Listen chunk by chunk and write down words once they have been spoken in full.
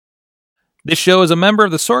This show is a member of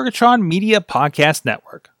the Sorgatron Media Podcast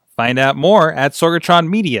Network. Find out more at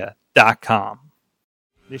sorgatronmedia.com.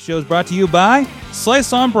 This show is brought to you by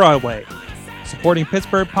Slice on Broadway. Supporting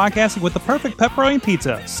Pittsburgh podcasting with the perfect pepperoni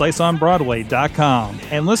pizza, sliceonbroadway.com.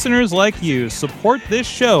 And listeners like you, support this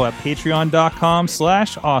show at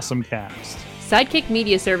patreon.com/awesomecast. Sidekick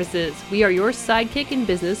Media Services. We are your sidekick in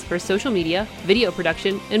business for social media, video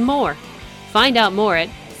production, and more. Find out more at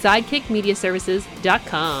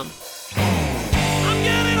sidekickmediaservices.com. I'm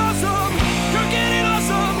getting awesome, you're getting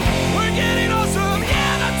awesome, we're getting awesome,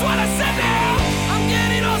 yeah, that's what I said now. I'm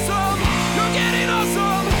getting awesome, you're getting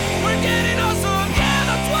awesome, we're getting awesome, yeah,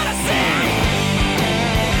 that's what I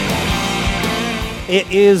said.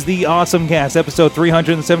 It is the Awesome Cast, episode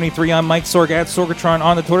 373. I'm Mike Sorg at Sorgatron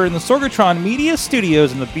on the Twitter in the Sorgatron Media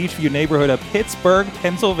Studios in the Beachview neighborhood of Pittsburgh,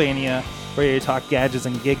 Pennsylvania. Ready to talk gadgets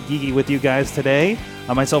and get geeky with you guys today.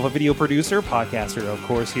 I'm myself a video producer, podcaster, of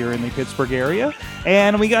course, here in the Pittsburgh area.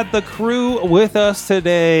 And we got the crew with us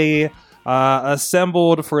today,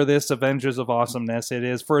 assembled for this Avengers of Awesomeness. It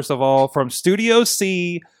is, first of all, from Studio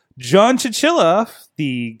C, John Chichilla,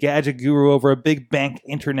 the gadget guru over at Big Bank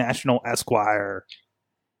International Esquire.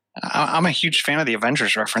 I'm a huge fan of the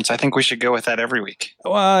Avengers reference. I think we should go with that every week.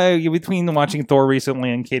 Well, between watching Thor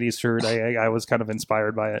recently and Katie's shirt, I was kind of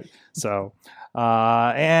inspired by it. So,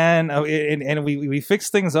 and we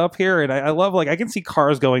fixed things up here, and I love, like, I can see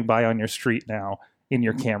cars going by on your street now in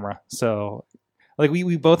your camera. So, like,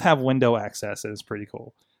 we both have window access. It's pretty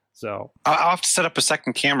cool. So I'll have to set up a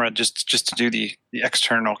second camera just to do the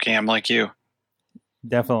external cam like you.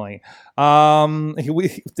 Definitely.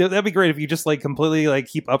 That'd be great if you just like completely like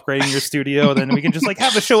keep upgrading your studio, then we can just like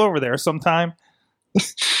have a show over there sometime.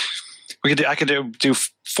 I could do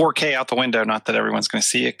 4K out the window. Not that everyone's going to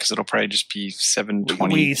see it because it'll probably just be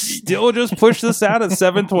 720. We still just push this out at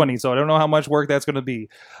 720, so I don't know how much work that's going to be.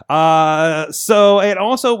 So, and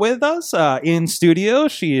also with us in studio,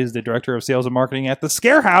 she is the director of sales and marketing at the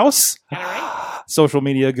Scare House. Social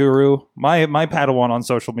media guru, my Padawan on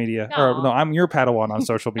social media. Or, no, I'm your Padawan on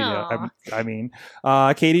social media.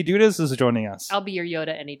 Katie Dudas is joining us. I'll be your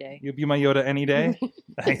Yoda any day. You'll be my Yoda any day?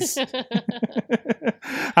 Nice.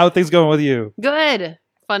 How are things going with you? Good.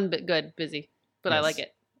 Fun, but good. Busy. But yes. I like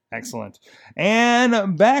it. Excellent.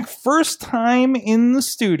 And back first time in the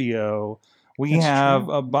studio, we have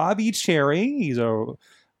Bobby Cherry. He's a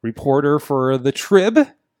reporter for The Trib.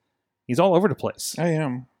 He's all over the place. I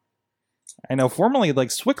am. I know, formerly like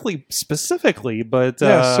Swickly specifically, but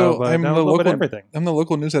so I'm now the a little bit everything. I'm the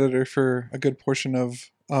local news editor for a good portion of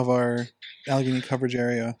our Allegheny coverage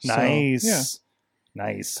area. Nice, so, yeah.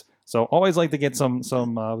 Nice. So always like to get some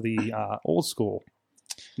of the old school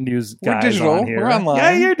news We're guys digital. on here. We're online.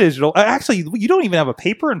 Yeah, you're digital. Actually, you don't even have a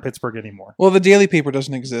paper in Pittsburgh anymore. Well, the daily paper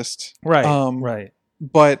doesn't exist. Right. Right.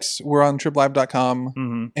 But we're on triblive.com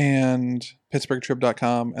Mm-hmm. and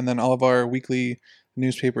pittsburghtrib.com, and then all of our weekly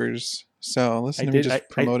newspapers. So listen to me just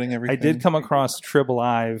promoting everything. I did come across Trib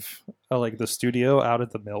Live, like the studio out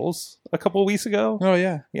at the Mills a couple of weeks ago. Oh,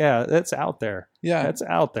 yeah. Yeah, that's out there. Yeah. That's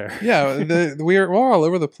out there. Yeah, we're all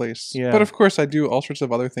over the place. Yeah. But of course, I do all sorts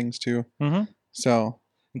of other things too. Mm-hmm. So,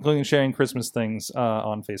 including sharing Christmas things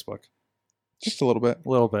on Facebook. Just a little bit. A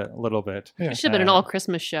little bit. Yeah. It should have been an all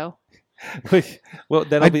Christmas show. Well,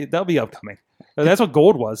 that'll be upcoming. That's what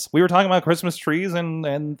gold was. We were talking about Christmas trees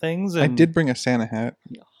and things. And I did bring a Santa hat.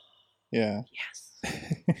 Yeah. Yes.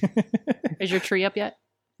 Is your tree up yet?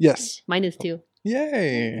 Yes. Mine is too.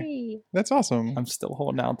 Yay. That's awesome. I'm still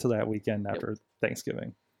holding out to that weekend after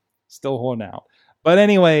Thanksgiving. Still holding out. But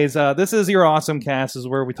anyways, this is your Awesome Cast. This is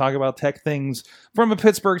where we talk about tech things from a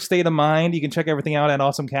Pittsburgh state of mind. You can check everything out at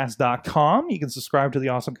awesomecast.com. You can subscribe to the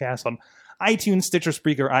Awesome Cast on iTunes, Stitcher,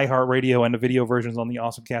 Spreaker, iHeartRadio, and the video versions on the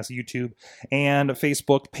Awesome Cast YouTube and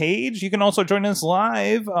Facebook page. You can also join us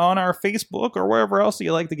live on our Facebook or wherever else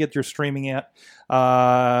you like to get your streaming at.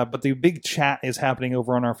 But the big chat is happening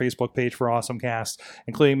over on our Facebook page for Awesome Cast,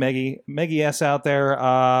 including Maggie S out there,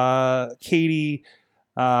 Katie,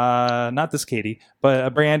 not this Katie,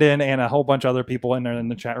 but Brandon and a whole bunch of other people in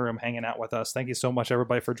the chat room hanging out with us. Thank you so much,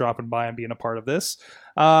 everybody, for dropping by and being a part of this.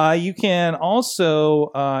 You can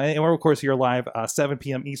also, and we're of course here live 7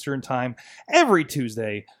 p.m. Eastern time every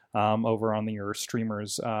Tuesday over on your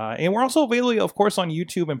streamers. And we're also available, of course, on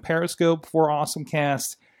YouTube and Periscope for Awesome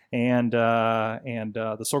Cast. And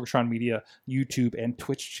the Sorgatron Media YouTube and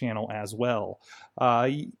Twitch channel as well.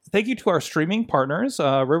 Thank you to our streaming partners,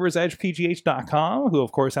 RiversEdgePGH.com, who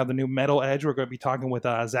of course have the new Metal Edge. We're going to be talking with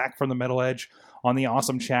Zach from the Metal Edge on the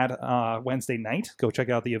Awesome Chat Wednesday night. Go check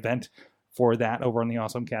out the event for that over on the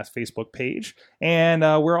AwesomeCast Facebook page. And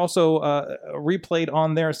we're also replayed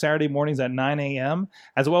on there Saturday mornings at 9 a.m.,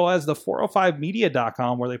 as well as the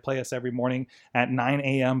 405media.com, where they play us every morning at 9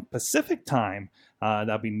 a.m. Pacific time.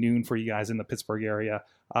 That'll be noon for you guys in the Pittsburgh area.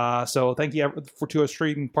 So thank you to our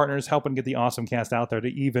streaming partners helping get the AwesomeCast out there to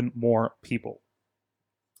even more people.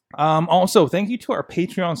 Also, thank you to our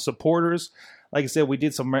Patreon supporters. Like I said, we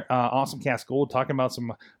did some AwesomeCast Gold talking about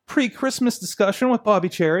some pre-Christmas discussion with Bobby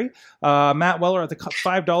Cherry. Matt Weller at the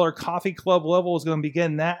 $5 Coffee Club level is going to be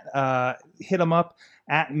getting that. Hit him up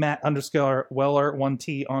at Matt_Weller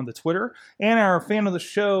 1T on the Twitter. And our fan of the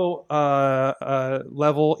show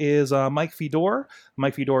level is Mike Fedor.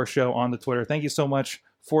 Mike Fedor Show on the Twitter. Thank you so much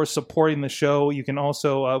for supporting the show. You can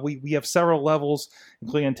also, we have several levels,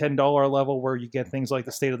 including a $10 level where you get things like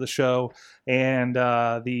the state of the show, and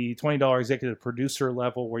the $20 executive producer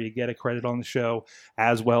level where you get a credit on the show,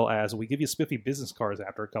 as well as we give you spiffy business cards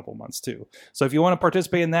after a couple months too. So if you want to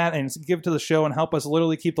participate in that and give to the show and help us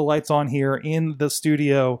literally keep the lights on here in the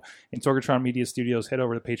studio in Sorgatron Media Studios, head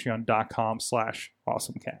over to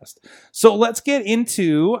patreon.com/awesomecast. So let's get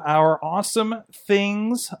into our awesome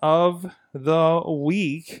things of the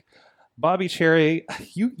week. Bobby Cherry,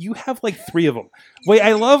 you have like 3 of them. Wait,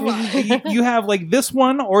 I love you have like this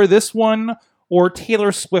one or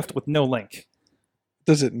Taylor Swift with no link.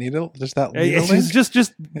 Does it need it? Does that need a link? It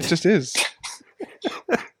just is.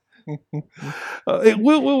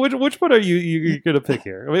 Which one are you going to pick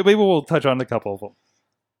here? Maybe we'll touch on a couple of them.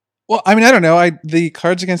 Well, I mean, I don't know. The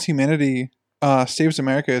Cards Against Humanity Saves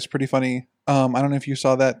America is pretty funny. I don't know if you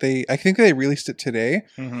saw that. I think they released it today.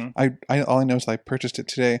 Mm-hmm. All I know is I purchased it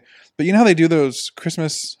today. But you know how they do those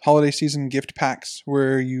Christmas holiday season gift packs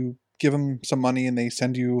where you give them some money and they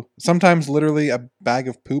send you sometimes literally a bag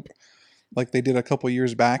of poop, like they did a couple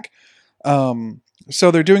years back.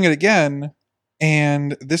 So they're doing it again,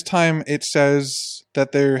 and this time it says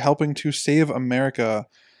that they're helping to save America.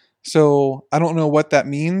 So I don't know what that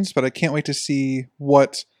means, but I can't wait to see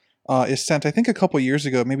what is sent. I think a couple years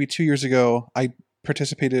ago, maybe 2 years ago, I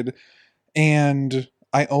participated, and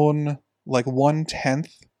I own like 1/10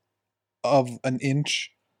 of an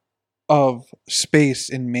inch of space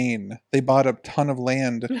in Maine. They bought a ton of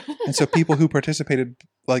land, and so people who participated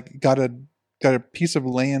like got a piece of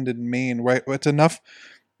land in Maine. Right, it's enough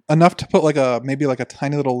to put maybe a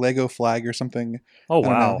tiny little Lego flag or something. Oh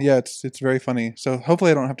wow! Yeah, it's very funny. So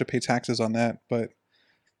hopefully I don't have to pay taxes on that, but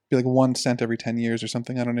be like 1 cent every 10 years or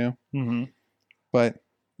something. I don't know. Mm-hmm. But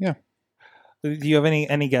yeah. Do you have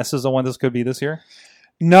any guesses on when this could be this year?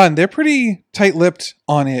 None. They're pretty tight-lipped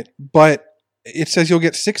on it, but it says you'll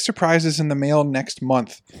get 6 surprises in the mail next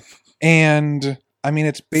month. And I mean,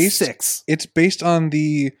 it's based 6. It's based on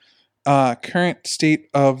the current state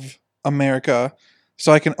of America.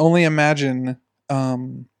 So I can only imagine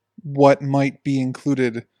what might be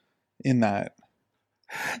included in that.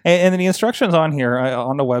 And then the instructions on here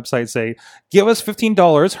on the website say, give us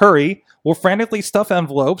 $15, hurry, we'll frantically stuff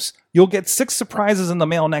envelopes, you'll get 6 surprises in the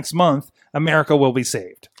mail next month, America will be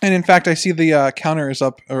saved. And in fact, I see the counter is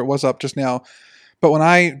up, or it was up just now, but when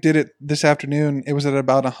I did it this afternoon, it was at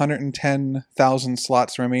about 110,000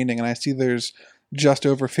 slots remaining, and I see there's just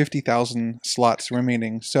over 50,000 slots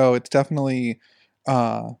remaining, so it's definitely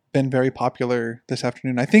been very popular this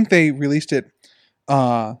afternoon. I think they released it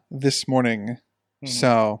this morning. Mm-hmm.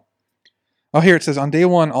 So, here it says, on day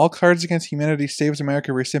 1, all Cards Against Humanity Saves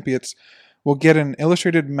America recipients will get an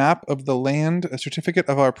illustrated map of the land, a certificate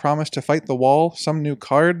of our promise to fight the wall, some new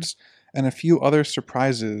cards, and a few other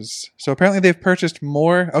surprises. So apparently they've purchased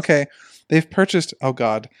more. Okay, they've purchased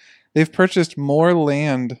more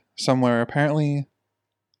land somewhere. Apparently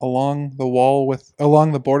along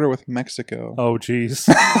the border with Mexico. Oh, geez.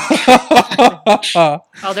 Their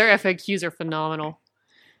FAQs are phenomenal.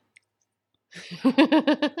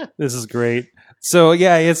 This is great. So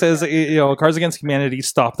yeah, it says, Cards Against Humanity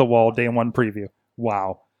Stop the Wall Day 1 preview.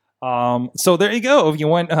 Wow. So there you go. If you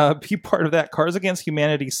want be part of that, Cards Against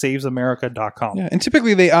Humanity SavesAmerica.com. Yeah, and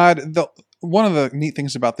typically they add one of the neat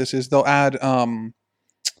things about this is they'll add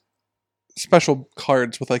special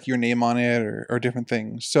cards with like your name on it or different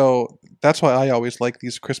things. So that's why I always like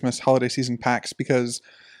these Christmas holiday season packs, because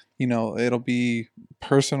it'll be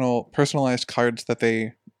personalized cards that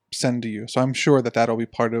they send to you. So I'm sure that'll be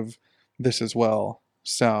part of this as well.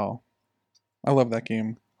 So I love that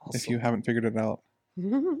game. Awesome. If you haven't figured it out.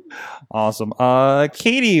 Awesome.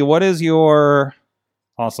 Katie, what is your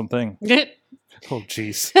awesome thing? Oh,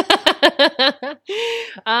 jeez.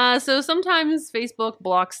 So sometimes Facebook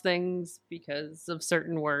blocks things because of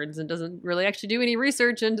certain words and doesn't really actually do any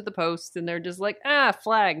research into the post. And they're just like,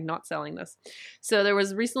 flag, not selling this. So there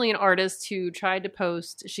was recently an artist who tried to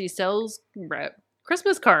post, she sells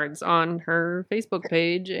Christmas cards on her Facebook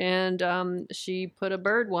page. And she put a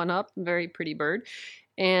bird one up, a very pretty bird.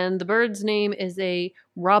 And the bird's name is a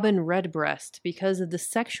robin redbreast because of the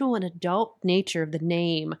sexual and adult nature of the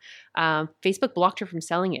name. Facebook blocked her from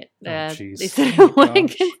selling it. Jeez. They said,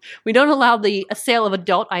 we don't allow the sale of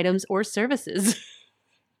adult items or services.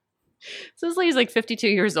 So this lady's like 52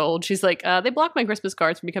 years old. She's like, they blocked my Christmas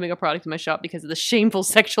cards from becoming a product in my shop because of the shameful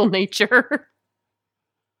sexual nature.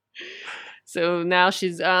 So now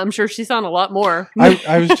I'm sure she's on a lot more.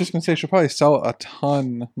 I was just going to say she'll probably sell a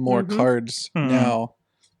ton more cards now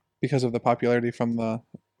because of the popularity from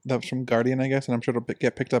from Guardian, I guess, and I'm sure it'll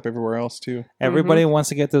get picked up everywhere else too. Everybody wants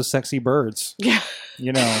to get those sexy birds. Yeah.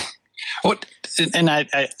 You know. What? And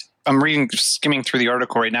I'm skimming through the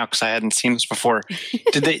article right now because I hadn't seen this before.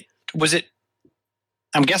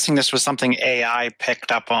 I'm guessing this was something AI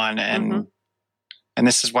picked up on, and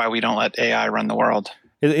this is why we don't let AI run the world.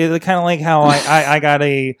 It's kind of like how I got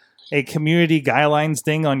a community guidelines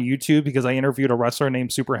thing on YouTube because I interviewed a wrestler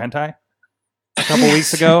named Super Hentai a couple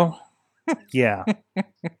weeks ago. Yeah.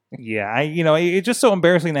 It's just so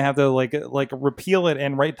embarrassing to have to like repeal it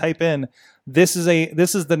and type in this is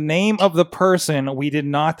the name of the person. We did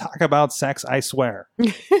not talk about sex, I swear.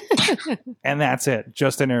 And that's it.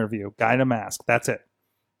 Just an interview. Guy in a mask. That's it.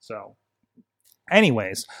 So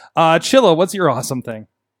anyways, Chilla, what's your awesome thing?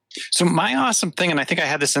 So my awesome thing, and I think I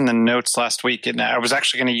had this in the notes last week, and I was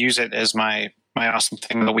actually going to use it as my awesome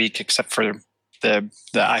thing of the week, except for the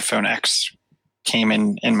iPhone X came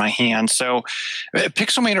in my hand. So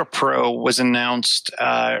Pixelmator Pro was announced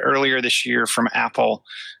earlier this year from Apple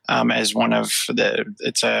as one of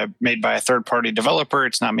it's made by a third-party developer.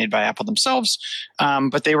 It's not made by Apple themselves,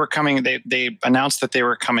 but they were coming. They announced that they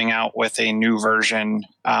were coming out with a new version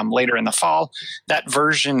later in the fall. That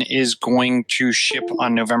version is going to ship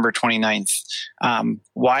on November 29th.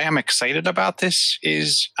 Why I'm excited about this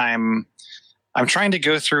is I'm trying to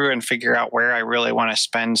go through and figure out where I really want to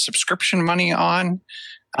spend subscription money on.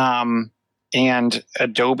 And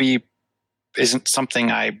Adobe isn't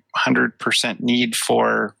something I 100% need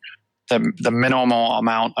for the minimal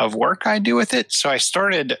amount of work I do with it. So I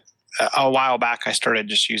started a while back, I started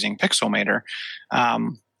just using Pixelmator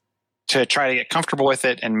to try to get comfortable with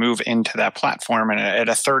it and move into that platform. And at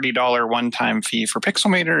a $30 one-time fee for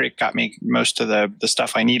Pixelmator, it got me most of the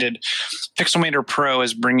stuff I needed. Pixelmator Pro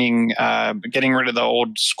is getting rid of the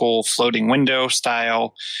old school floating window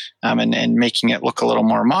style and making it look a little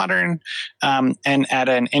more modern. And at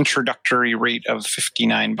an introductory rate of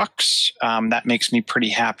 $59, that makes me pretty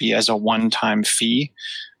happy as a one-time fee.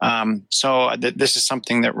 So this is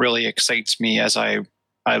something that really excites me as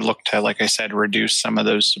I look to, like I said, reduce some of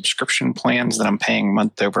those subscription plans that I'm paying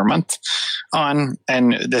month over month on,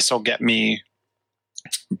 and this will get me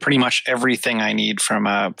pretty much everything I need from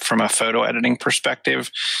a photo editing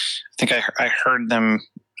perspective. I think I heard them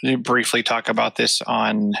briefly talk about this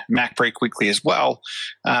on MacBreak Weekly as well,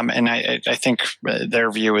 and I think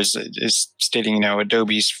their view is stating,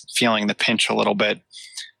 Adobe's feeling the pinch a little bit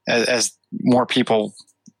as more people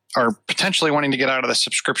are potentially wanting to get out of the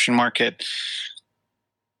subscription market.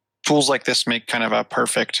 Tools like this make kind of a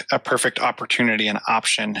perfect opportunity and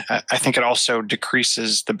option. I think it also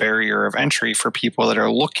decreases the barrier of entry for people that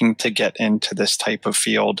are looking to get into this type of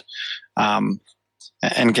field, and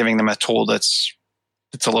giving them a tool that's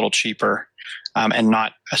a little cheaper and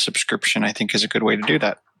not a subscription, I think is a good way to do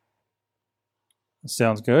that.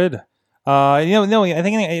 Sounds good. I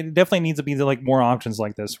think it definitely needs to be like more options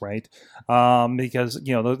like this, right? Because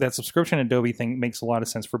that subscription Adobe thing makes a lot of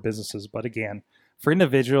sense for businesses, but again, for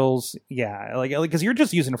individuals, yeah, like because you're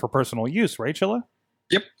just using it for personal use, right, Chilla?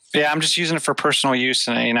 Yep. Yeah, I'm just using it for personal use,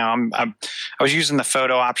 and I was using the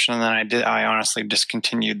photo option, and then I honestly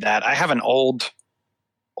discontinued that. I have an old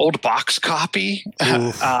box copy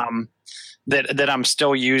that I'm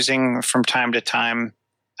still using from time to time.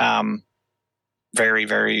 Very,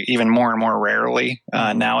 very, even more and more rarely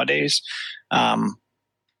nowadays.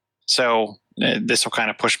 So this will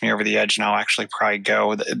kind of push me over the edge, and I'll actually probably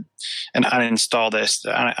go and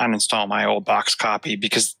uninstall my old box copy,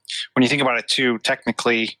 because when you think about it too,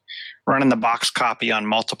 technically running the box copy on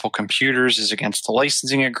multiple computers is against the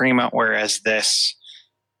licensing agreement, whereas this,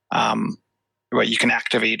 you can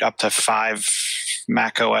activate up to 5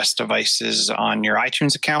 Mac OS devices on your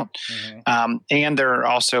iTunes account. Mm-hmm. And they're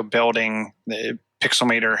also building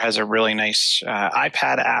Pixelmator has a really nice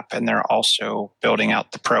iPad app, and they're also building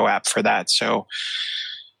out the Pro app for that. So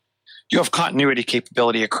you have continuity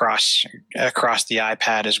capability across the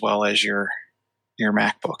iPad as well as your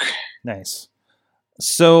MacBook. Nice.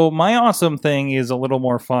 So my awesome thing is a little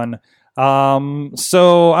more fun.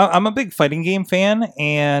 So I'm a big fighting game fan,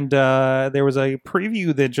 and there was a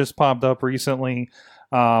preview that just popped up recently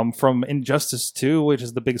from Injustice 2, which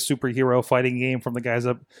is the big superhero fighting game from the guys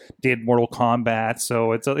that did Mortal Kombat.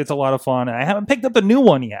 So it's a lot of fun. I haven't picked up the new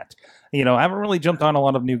one yet. I haven't really jumped on a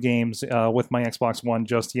lot of new games with my Xbox One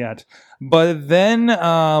just yet. But then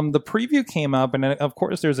the preview came up, and of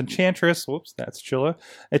course there's Enchantress. Whoops, that's Chilla.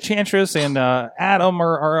 Enchantress and Adam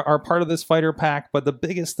are part of this fighter pack. But the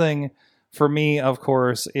biggest thing for me, of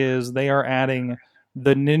course, is they are adding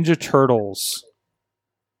the Ninja Turtles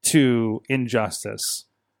to Injustice.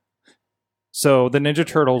 So the Ninja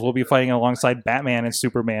Turtles will be fighting alongside Batman and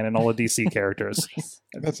Superman and all the DC characters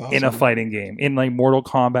That's awesome. in a fighting game, in like Mortal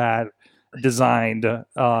Kombat designed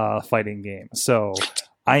fighting game. So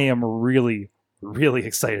I am really, really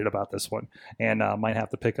excited about this one, and might have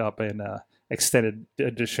to pick up an extended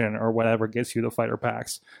edition or whatever gets you the fighter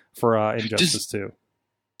packs for Injustice 2.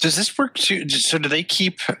 Does this work too? So do they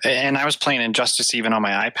keep, and I was playing Injustice even on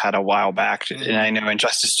my iPad a while back, and I know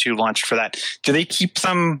Injustice 2 launched for that. Do they keep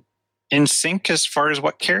them in sync as far as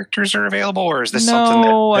what characters are available, or is this something that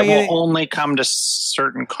will only come to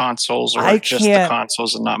certain consoles, or just the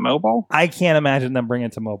consoles and not mobile? I can't imagine them bringing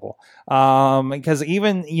it to mobile. Because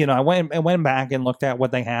even, I went back and looked at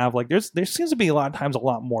what they have. Like there seems to be a lot of times a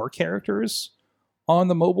lot more characters on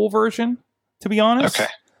the mobile version, to be honest. Okay.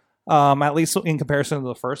 At least in comparison to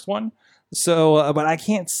the first one. So, but I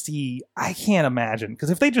can't imagine, because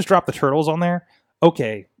if they just drop the turtles on there,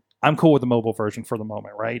 okay, I'm cool with the mobile version for the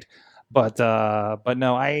moment, right? But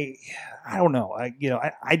no, I don't know.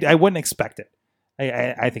 I wouldn't expect it.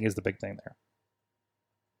 I think is the big thing there.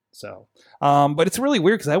 So, but it's really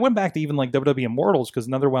weird because I went back to even like WWE Immortals, because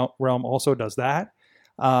NetherRealm also does that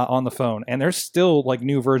on the phone, and there's still like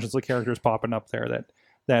new versions of characters popping up there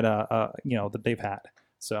that they've had.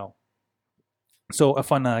 So a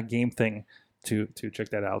fun game thing to check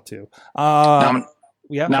that out too.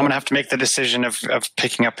 Now I'm gonna have to make the decision of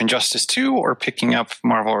picking up Injustice 2 or picking up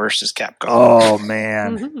Marvel vs. Capcom. Oh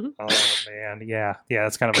man, yeah,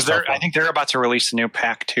 that's kind of because I think they're about to release a new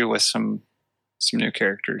pack too with some new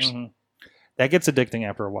characters. Mm-hmm. That gets addicting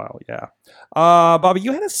after a while. Yeah, Bobby,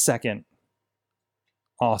 you had a second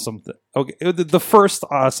awesome okay, the first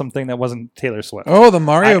awesome thing that wasn't Taylor Swift. Oh, the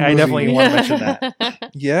Mario movie. I definitely want to mention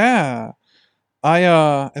that. Yeah.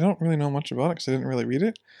 I don't really know much about it because I didn't really read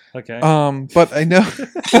it. Okay. But I know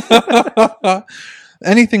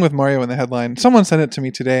anything with Mario in the headline. Someone sent it to me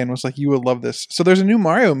today and was like, "You would love this." So there's a new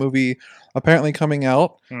Mario movie apparently coming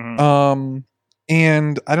out. Mm-hmm.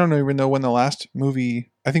 And I don't even know when the last movie.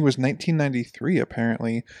 I think it was 1993.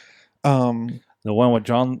 Apparently. The one with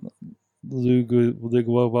John Luguini.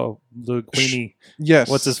 Yes.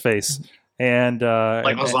 What's his face? And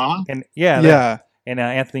like Lasagna? And yeah. And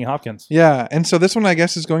Anthony Hopkins. Yeah, and so this one I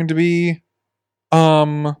guess is going to be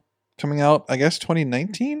coming out, I guess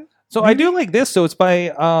 2019. So I do like this. So it's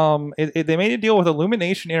by they made a deal with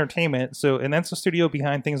Illumination Entertainment. So, and that's the studio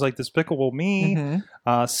behind things like Despicable Me,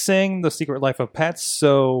 Sing, The Secret Life of Pets.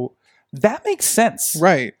 So that makes sense,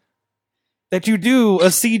 right? That you do a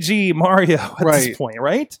CG Mario at this point,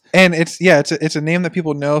 right? And it's a name that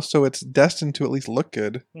people know, so it's destined to at least look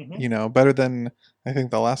good. Better than I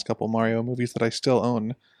think the last couple Mario movies that I still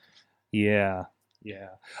own. Yeah.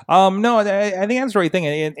 No, I think that's the right thing,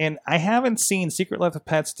 and I haven't seen Secret Life of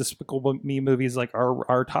Pets, Despicable Me movies like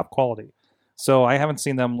are top quality, so I haven't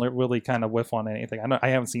seen them really kind of whiff on anything. I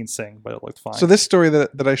haven't seen Sing, but it looked fine. So this story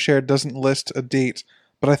that I shared doesn't list a date,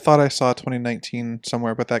 but I thought I saw 2019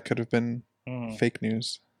 somewhere, but that could have been fake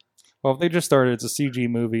news. Well, if they just started, it's a CG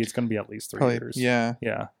movie. It's going to be at least 3 years. Yeah.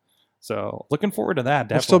 So looking forward to that.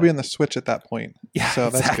 Definitely. We'll still be on the Switch at that point. Yeah, so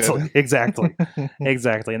that's good. Exactly.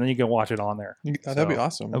 And then you can watch it on there. That'd be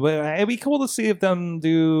awesome. But it'd be cool to see if them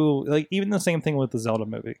do like even the same thing with the Zelda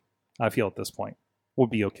movie. I feel at this point would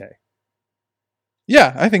be okay.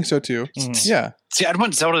 Yeah, I think so too. Yeah. See, I'd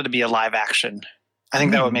want Zelda to be a live action. I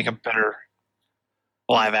think that would make a better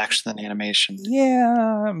live action than animation.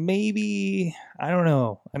 Yeah, maybe. I don't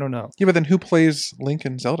know. Yeah, but then who plays Link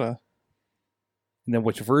and Zelda? And then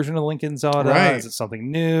which version of Link and Zelda? Right. Is it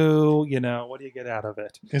something new? What do you get out of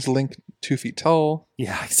it? Is Link 2 feet tall?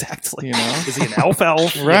 Yeah, exactly. Is he an elf?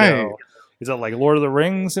 Right. Is it like Lord of the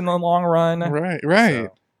Rings in the long run? Right.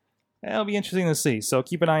 So, it'll be interesting to see. So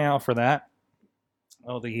keep an eye out for that.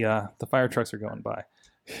 Oh, the fire trucks are going by.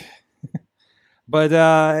 But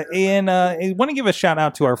I want to give a shout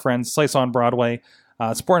out to our friends Slice on Broadway,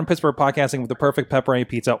 supporting Pittsburgh podcasting with the perfect pepperoni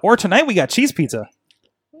pizza. Or tonight we got cheese pizza.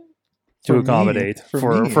 to For me. accommodate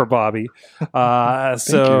For me. for Bobby. Again,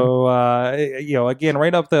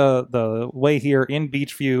 right up the way here in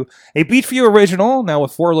Beachview, a Beachview original now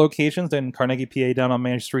with 4 locations in Carnegie, PA, down on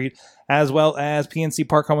Main Street, as well as PNC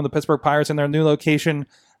Park, home of the Pittsburgh Pirates, in their new location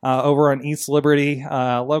over on East Liberty.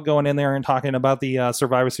 Love going in there and talking about the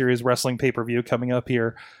Survivor Series wrestling pay-per-view coming up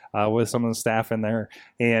here with some of the staff in there.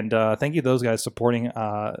 And thank you to those guys supporting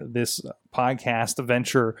this podcast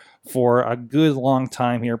venture for a good long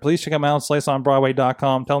time here. Please check them out,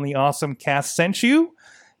 sliceonbroadway.com. Tell them the Awesome Cast sent you,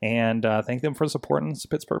 and thank them for supporting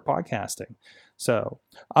Pittsburgh podcasting. So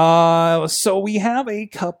we have a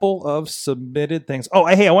couple of submitted things. Oh,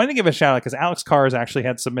 hey, I wanted to give a shout out because Alex Cars actually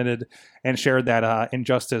had submitted and shared that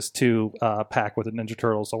Injustice 2 pack with the Ninja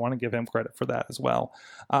Turtles. So I want to give him credit for that as well.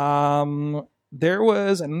 There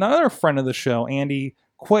was another friend of the show, Andy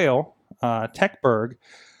Quayle, Techberg,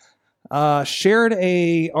 shared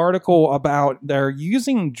a article about they're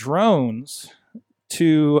using drones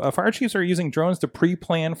to fire chiefs are using drones to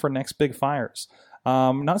pre-plan for next big fires.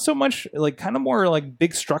 Not so much like kind of more like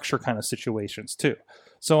big structure kind of situations too.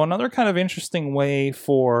 So another kind of interesting way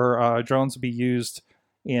for drones to be used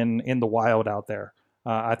in the wild out there.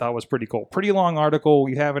 I thought was pretty cool. Pretty long article.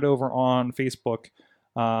 We have it over on Facebook.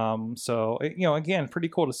 Again, pretty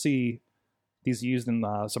cool to see these used in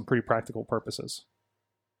some pretty practical purposes.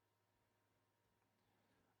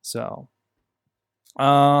 So,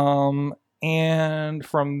 and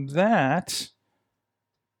from that,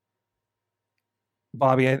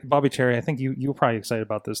 Bobby Cherry, I think you were probably excited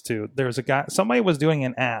about this too. There's a guy, somebody was doing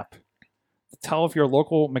an app to tell if your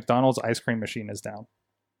local McDonald's ice cream machine is down.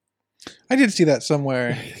 I did see that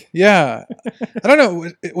somewhere. Yeah, I don't know.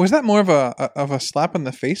 Was that more of a slap in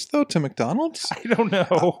the face though to McDonald's? I don't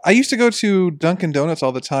know. I used to go to Dunkin' Donuts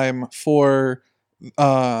all the time for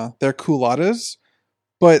their culottes,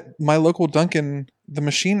 but my local Dunkin', the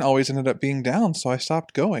machine always ended up being down, so I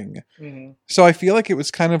stopped going. Mm-hmm. So I feel like it was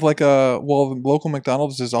kind of like the local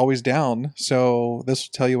McDonald's is always down, so this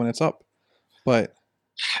will tell you when it's up. But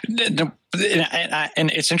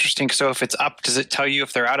and it's interesting. So if it's up, does it tell you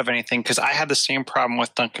if they're out of anything? Because I had the same problem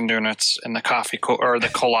with Dunkin' Donuts and the coffee or the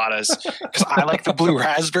coladas, because I like the blue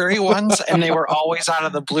raspberry ones, and they were always out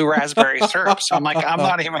of the blue raspberry syrup. So I'm like, I'm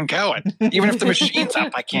not even going. Even if the machine's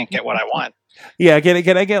up, I can't get what I want. Yeah,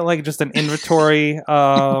 can I get like just an inventory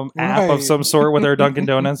app of some sort with our Dunkin'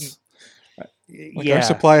 Donuts? Like our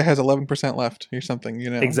supply has 11% left or something, you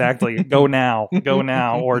know. Exactly. Go now,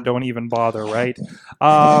 or don't even bother, right?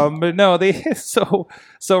 But no, so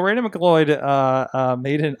Randy McLeod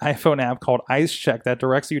made an iPhone app called Ice Check that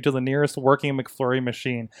directs you to the nearest working McFlurry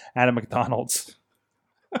machine at a McDonald's.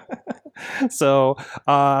 So,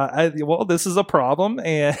 this is a problem,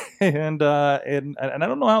 and I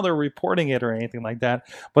don't know how they're reporting it or anything like that.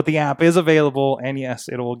 But the app is available, and yes,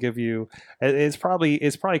 it will give you. It's probably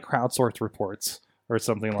crowdsourced reports or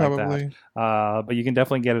something like that. But you can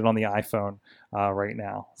definitely get it on the iPhone right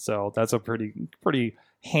now. So that's a pretty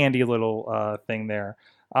handy little thing there.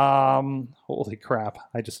 Holy crap!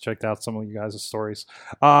 I just checked out some of you guys' stories.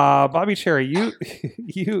 Bobby Cherry, you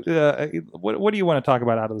what do you want to talk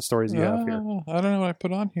about out of the stories you have here? I don't know what I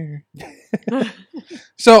put on here.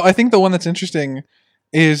 So I think the one that's interesting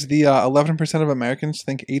is the 11% of Americans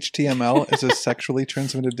think HTML is a sexually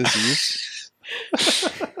transmitted disease.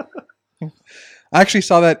 I actually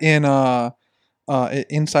saw that in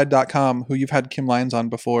Inside.com, who you've had Kim Lyons on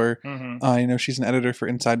before. Mm-hmm. She's an editor for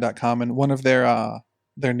Inside.com, and one of their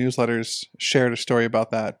newsletters shared a story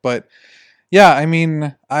about that. But yeah, I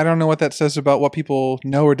mean, I don't know what that says about what people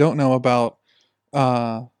know or don't know about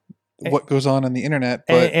what goes on the internet.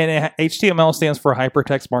 But and HTML stands for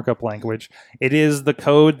Hypertext Markup Language. It is the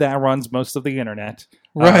code that runs most of the internet,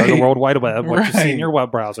 right? The World Wide Web, what you see in your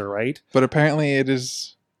web browser, right? But apparently it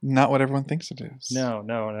is not what everyone thinks it is. No.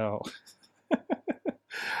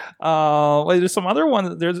 There's some other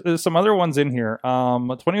ones. There's some other ones in here.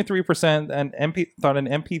 23% thought an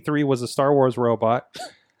MP3 was a Star Wars robot.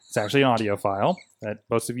 It's actually an audio file that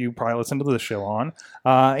most of you probably listen to this show on.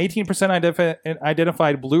 18%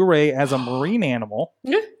 identified Blu-ray as a marine animal.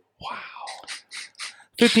 Wow.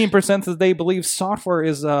 15% said they believe software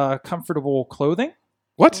is comfortable clothing.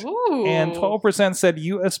 What? Ooh. And 12% said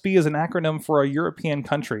USB is an acronym for a European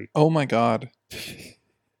country. Oh my god.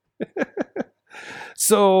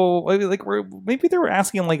 So, maybe they were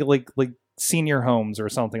asking like senior homes or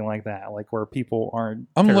something like that, like where people aren't.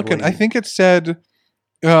 I'm looking. I think it said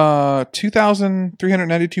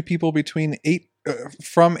 2,392 people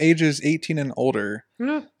from ages 18 and older.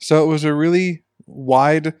 Mm. So it was a really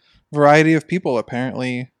wide variety of people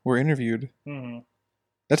apparently were interviewed. Mm-hmm.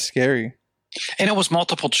 That's scary. And it was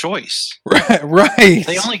multiple choice. Right.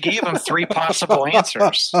 They only gave him 3 possible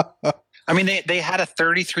answers. I mean, they had a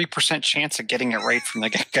 33% chance of getting it right from the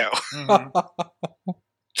get-go. Mm-hmm.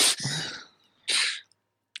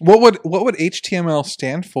 What would HTML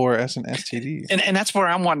stand for as an STD? And that's where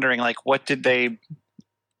I'm wondering, like, what did they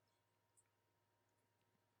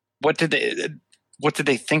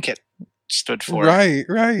think it stood for?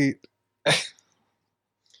 Right.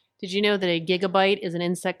 Did you know that a gigabyte is an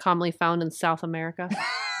insect commonly found in South America?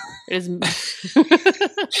 It is.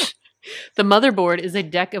 The motherboard is a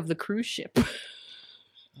deck of the cruise ship.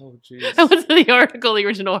 Oh, jeez. That was the article, the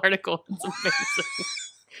original article. It's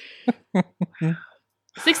amazing.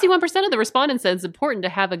 61% of the respondents said it's important to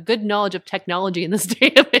have a good knowledge of technology in this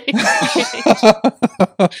day of age.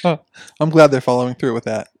 I'm glad they're following through with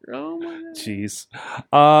that. Oh my god. Jeez.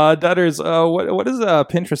 Dutters, what is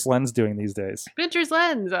Pinterest Lens doing these days? Pinterest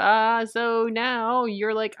Lens. So now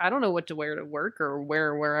you're like, I don't know what to wear to work or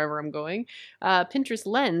wherever I'm going. Pinterest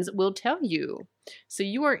Lens will tell you. So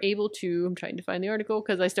you are able to, I'm trying to find the article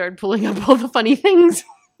because I started pulling up all the funny things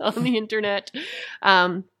on the internet.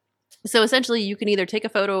 So essentially you can either take a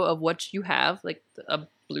photo of what you have, like a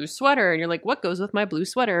blue sweater, and you're like, what goes with my blue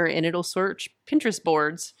sweater? And it'll search Pinterest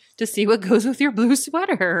boards to see what goes with your blue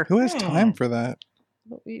sweater. Who has time for that?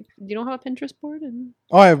 You don't have a Pinterest board?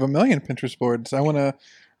 Oh, I have a million Pinterest boards. I want to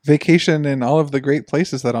vacation in all of the great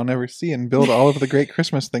places that I'll never see and build all of the great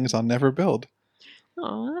Christmas things I'll never build.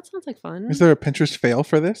 Oh, that sounds like fun. Is there a Pinterest fail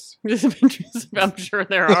for this? There's a Pinterest. I'm sure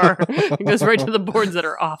there are. It goes right to the boards that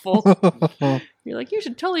are awful. You're like, you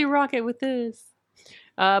should totally rock it with this.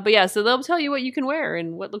 But yeah, so they'll tell you what you can wear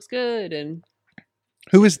and what looks good. And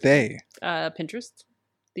Who is they? Pinterest.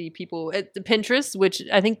 The people at the Pinterest, which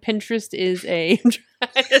I think Pinterest is a. I'm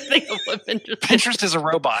trying to think of what Pinterest. Pinterest is a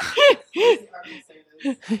robot.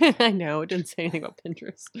 I know it didn't say anything about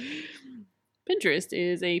Pinterest. Pinterest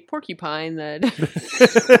is a porcupine that.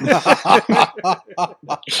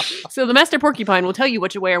 So the master porcupine will tell you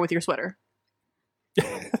what you wear with your sweater.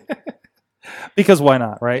 Because why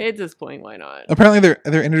not, right? At this point, why not? Apparently,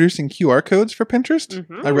 they're introducing QR codes for Pinterest.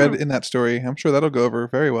 Mhm. I read in that story. I'm sure that'll go over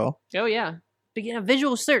very well. Oh yeah. Begin a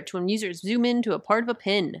visual search when users zoom into a part of a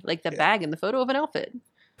pin, like the bag in the photo of an outfit.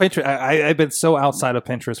 Pinterest. I've been so outside of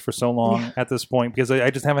Pinterest for so long at this point because I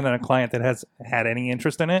just haven't had a client that has had any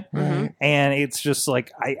interest in it, Mhm. and it's just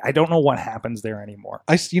like I don't know what happens there anymore.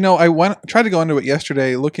 I tried to go into it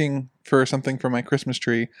yesterday looking for something for my Christmas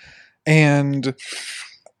tree, and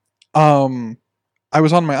I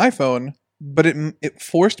was on my iPhone, but it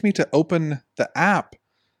forced me to open the app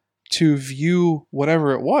to view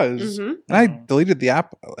whatever it was. Mhm. And I deleted the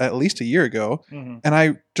app at least a year ago, and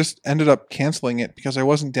I just ended up canceling it because I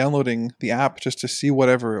wasn't downloading the app just to see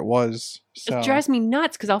whatever it was. So It drives me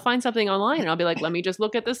nuts because I'll find something online and I'll be like, let me just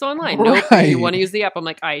look at this online. Nope, Right. you want to use the app. I'm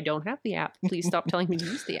like, I don't have the app. Please stop telling me to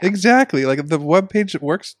use the app. exactly, like the web page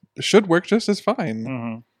should work just as fine.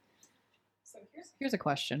 Mhm. So here's a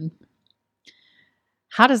question.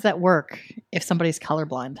 How does that work if somebody's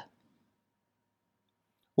colorblind?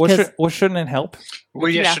 What shouldn't it help? Well,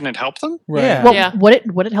 yeah, Yeah. shouldn't it help them? Right. Yeah. Well, Yeah.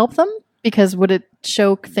 would it help them? Because would it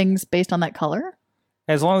show things based on that color?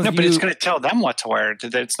 As long as No, you, but it's going to tell them what to wear.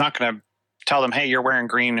 It's not going to tell them, hey, you're wearing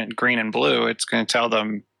green and blue. It's going to tell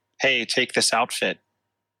them, hey, take this outfit.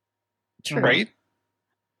 True. Right?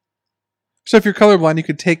 So if you're colorblind, you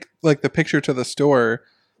could take like the picture to the store.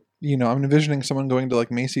 I'm envisioning someone going to like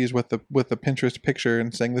Macy's with the Pinterest picture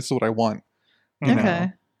and saying, "This is what I want." you know.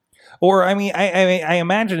 Okay. Or I mean, I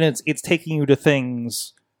imagine it's taking you to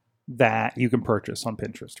things that you can purchase on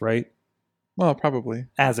Pinterest, right? Well, probably.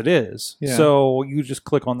 As it is, Yeah. so you just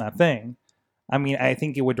click on that thing. I mean, I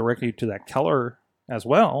think it would direct you to that color as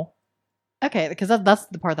well. Okay, because that's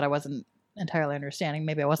the part that I wasn't entirely understanding.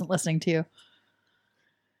 Maybe I wasn't listening to you.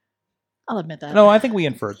 I'll admit that. No, I think we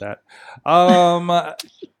inferred that.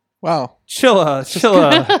 Wow.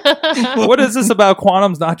 Chilla. What is this about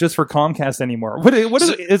Quantum's not just for Comcast anymore? What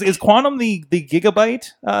is Quantum the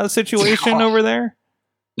gigabyte situation over there?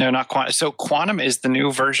 No, not Quantum. So Quantum is the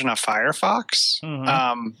new version of Firefox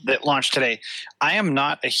that launched today. I am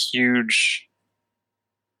not a huge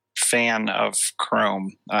fan of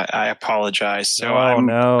Chrome. I apologize. So I'm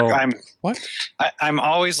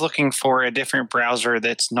always looking for a different browser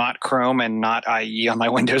that's not Chrome and not IE on my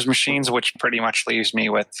Windows machines, which pretty much leaves me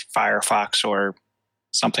with Firefox or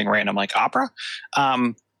something random like Opera.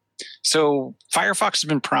 So Firefox has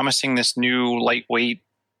been promising this new lightweight,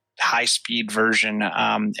 high-speed version,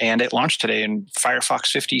 and it launched today in Firefox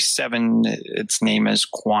 57. Its name is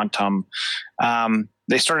Quantum.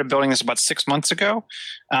 They started building this about 6 months ago,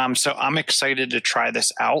 so I'm excited to try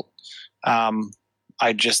this out.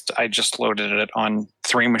 I just loaded it on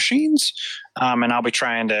 3 machines, and I'll be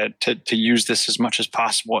trying to use this as much as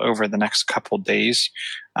possible over the next couple days,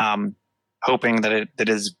 hoping that it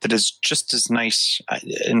is just as nice.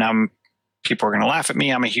 And people are going to laugh at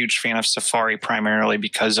me. I'm a huge fan of Safari primarily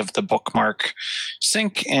because of the bookmark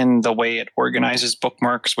sync and the way it organizes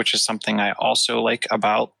bookmarks, which is something I also like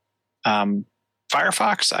about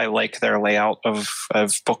Firefox. I like their layout of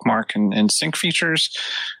bookmark and sync features.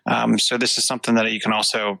 So this is something that you can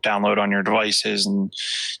also download on your devices and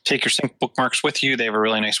take your sync bookmarks with you. They have a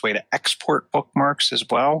really nice way to export bookmarks as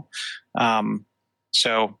well.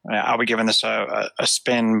 So I'll be giving this a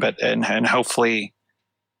spin, and hopefully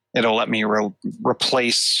it'll let me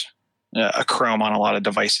replace a Chrome on a lot of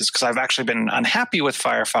devices, because I've actually been unhappy with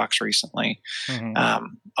Firefox recently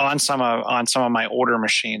on some of my older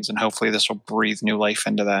machines, and hopefully this will breathe new life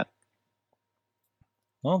into that.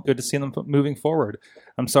 Well, good to see them moving forward.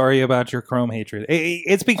 I'm sorry about your Chrome hatred.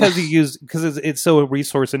 It's because because it's so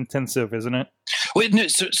resource intensive, isn't it? Well, no,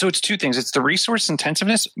 so it's 2 things. It's the resource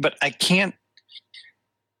intensiveness, but I can't.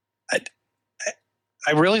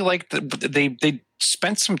 I really like that they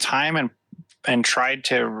spent some time and tried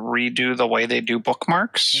to redo the way they do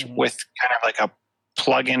bookmarks with kind of like a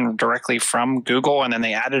plugin directly from Google, and then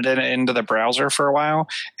they added it into the browser for a while.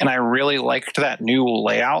 And I really liked that new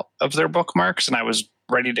layout of their bookmarks, and I was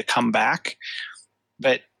ready to come back.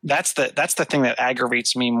 But that's the thing that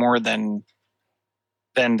aggravates me more than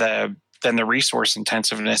the resource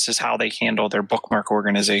intensiveness is how they handle their bookmark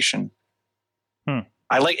organization.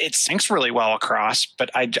 I like it syncs really well across,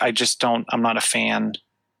 but I just don't. I'm not a fan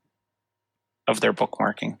of their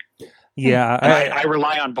bookmarking. Yeah, I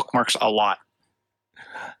rely on bookmarks a lot.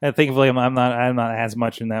 And thankfully, I'm not as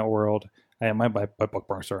much in that world. My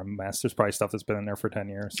bookmarks are a mess. There's probably stuff that's been in there for 10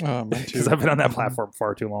 years because I've been on that platform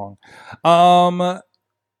far too long.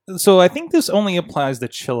 So I think this only applies to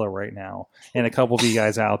Chilla right now, and a couple of you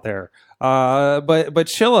guys out there. But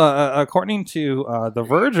Chilla, according to The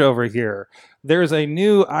Verge over here, there's a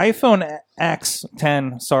new iPhone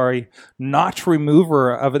X10, notch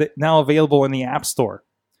remover of it now available in the App Store.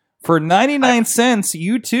 For 99 cents,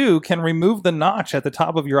 you too can remove the notch at the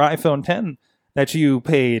top of your iPhone 10 that you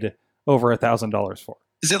paid over $1,000 for.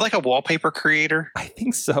 Is it like a wallpaper creator? I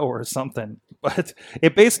think so, or something. But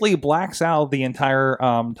it basically blacks out the entire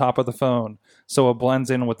top of the phone, so it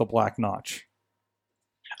blends in with the black notch.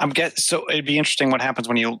 So it'd be interesting what happens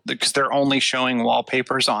because they're only showing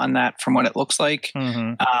wallpapers on that from what it looks like.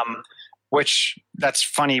 Which that's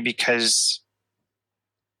funny because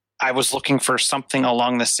I was looking for something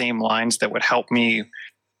along the same lines that would help me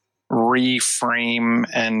reframe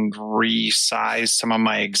and resize some of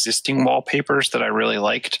my existing wallpapers that I really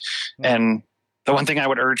liked. And the one thing I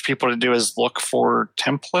would urge people to do is look for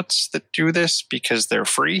templates that do this because they're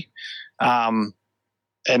free.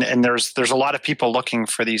 And there's a lot of people looking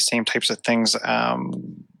for these same types of things. But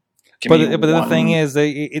the thing is,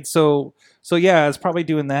 it's so yeah, it's probably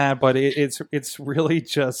doing that, but it's really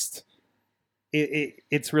just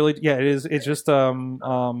it's really it is. It's just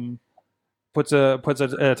puts a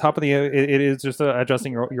top of the. It is just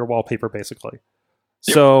adjusting your wallpaper basically.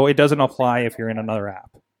 Yep. So it doesn't apply if you're in another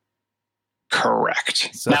app. Correct.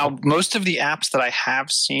 So. Now, most of the apps that I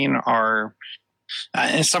have seen are.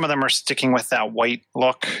 And some of them are sticking with that white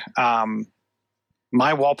look.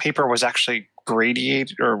 My wallpaper was actually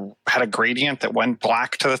gradiated or had a gradient that went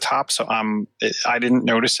black to the top. So I didn't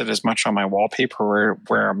notice it as much on my wallpaper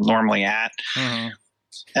where I'm normally at. And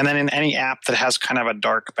then in any app that has kind of a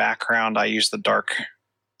dark background, I use the dark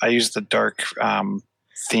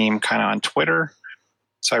theme kind of on Twitter.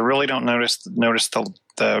 So I really don't notice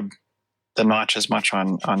the notch as much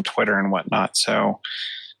on Twitter and whatnot. So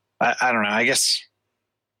I don't know. I guess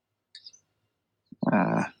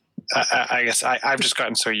I've just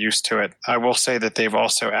gotten so used to it. I will say that they've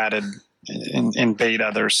also added in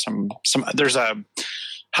beta. There's there's a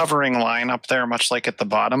hovering line up there, much like at the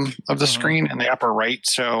bottom of the screen in the upper right.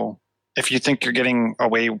 So if you think you're getting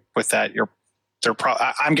away with that,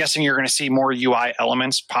 I'm guessing you're going to see more UI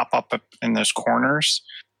elements pop up in those corners.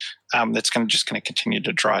 That's just going to continue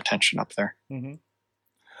to draw attention up there.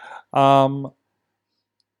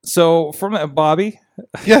 So from Bobby,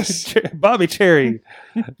 yes, Bobby Cherry,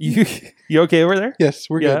 you okay over there? Yes,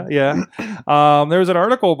 we're good. Yeah. There was an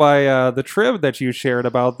article by the Trib that you shared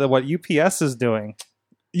about what UPS is doing.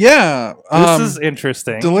 Yeah, this is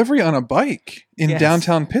interesting. Delivery on a bike in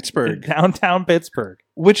downtown Pittsburgh.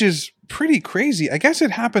 Which is pretty crazy. I guess it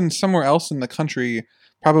happened somewhere else in the country,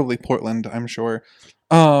 probably Portland, I'm sure.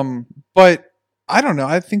 But I don't know.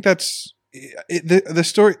 I think that's the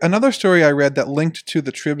story. Another story I read that linked to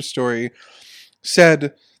the Trib story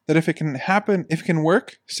said that if it can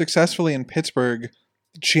work successfully in Pittsburgh,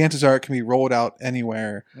 chances are it can be rolled out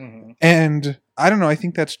anywhere. Mhm. And I don't know. I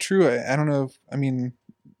think that's true. I don't know.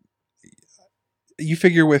 You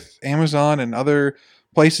figure with Amazon and other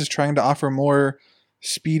places trying to offer more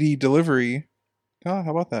speedy delivery. Oh,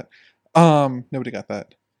 how about that? Nobody got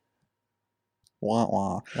that. Wah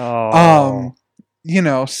wah. Oh.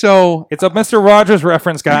 So It's a Mr. Rogers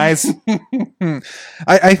reference, guys.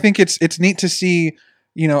 I think it's neat to see,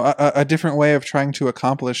 a different way of trying to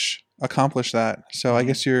accomplish that. So I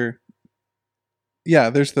guess there's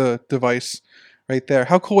the device right there.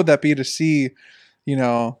 How cool would that be to see,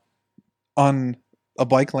 on a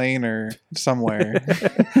bike lane or somewhere?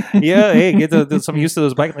 Yeah, hey, get some used to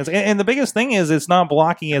those bike lanes. And the biggest thing is it's not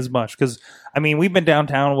blocking as much because, we've been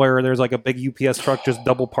downtown where there's like a big UPS truck just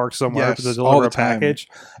double parked somewhere Yes, to all deliver the a time. package,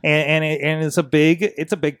 and it's a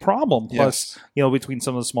big problem. Plus, Yes. between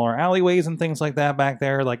some of the smaller alleyways and things like that back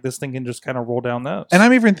there, like this thing can just kind of roll down those. And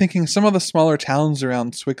I'm even thinking some of the smaller towns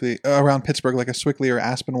around Pittsburgh, like a Swickley or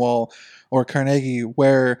Aspinwall or Carnegie,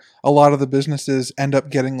 where a lot of the businesses end up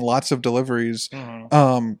getting lots of deliveries.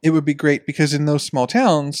 Mhm. It would be great because in those small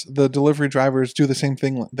towns, the delivery drivers do the same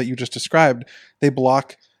thing that you just described. They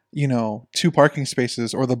block, 2 parking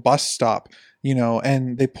spaces or the bus stop,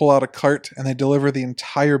 and they pull out a cart and they deliver the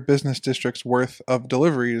entire business district's worth of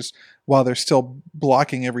deliveries while they're still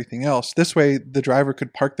blocking everything else. This way, the driver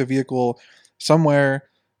could park the vehicle somewhere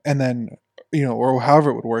and then, or however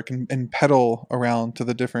it would work and pedal around to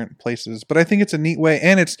the different places. But I think it's a neat way,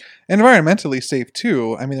 and it's environmentally safe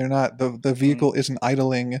too. They're not, the vehicle isn't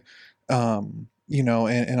idling, and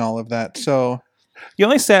all of that. So The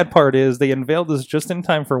only sad part is they unveiled this just in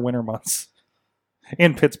time for winter months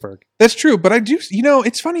in Pittsburgh. that's true. But I do,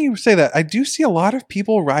 it's funny you say that. I do see a lot of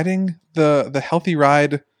people riding the Healthy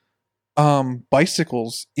Ride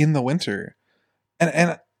bicycles in the winter.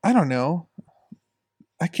 And I don't know.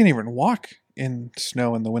 I can't even walk in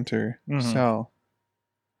snow in the winter. Mhm. So,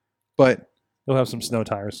 but You'll have some snow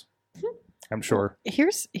tires, I'm sure.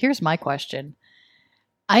 Here's my question.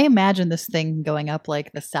 I imagine this thing going up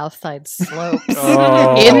like the South Side slopes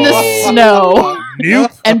Oh. in the snow.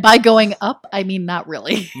 Nope. And by going up, I mean not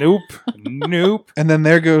really. Nope. and then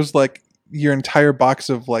there goes like your entire box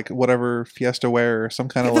of like whatever Fiesta wear or some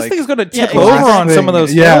kind of This like thing's going to tip Yeah, over exactly. on some of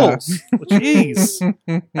those Yeah. hills.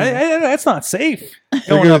 Jeez. That's not safe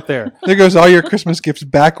going goes- up there. there goes all your Christmas gifts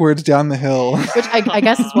backwards down the hill. Which I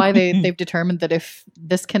guess is why they've determined that if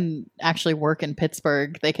this can actually work in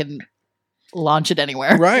Pittsburgh, they can launch it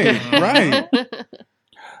anywhere. Right.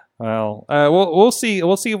 Well, we'll see.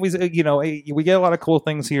 We'll see if we get a lot of cool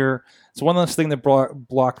things here. It's one less thing that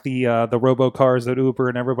block the robo cars that Uber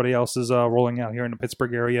and everybody else is rolling out here in the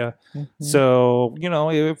Pittsburgh area. Mm-hmm. So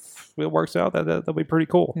if it works out, that'll be pretty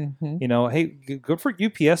cool. Mhm. Hey, good for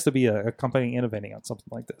UPS to be a company innovating on something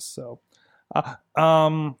like this. So,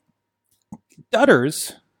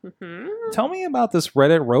 Dutters, Mhm. tell me about this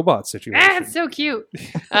Reddit robot situation. It's so cute.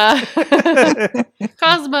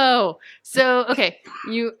 Cosmo. So okay,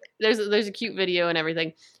 there's a cute video and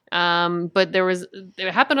everything. But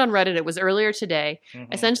it happened on Reddit. It was earlier today.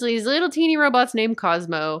 Mhm. Essentially, these little teeny robots named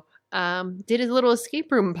Cosmo did his little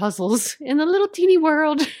escape room puzzles in the little teeny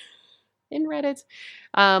world in Reddit.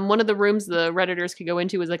 One of the rooms the Redditors could go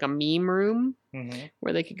into was like a meme room Mhm.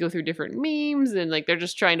 where they could go through different memes and like they're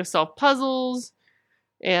just trying to solve puzzles.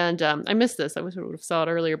 And I missed this. I wish I would have saw it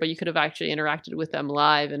earlier, but you could have actually interacted with them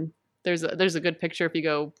live. And there's a good picture if you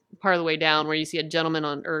go part of the way down where you see a gentleman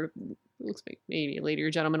or looks like maybe a lady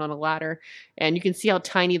or gentleman on a ladder, and you can see how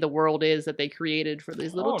tiny the world is that they created for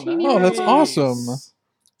these little teeny. Oh, that's robots. awesome.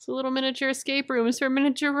 So little miniature escape rooms for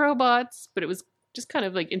miniature robots, but it was just kind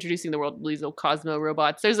of like introducing the world to these little Cosmo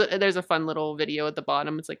robots. There's a fun little video at the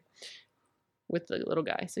bottom. It's like with the little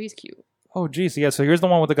guy, so he's cute. Oh, geez. Yeah, so here's the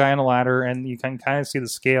one with the guy on the ladder, and you can kind of see the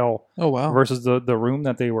scale Oh wow. versus the room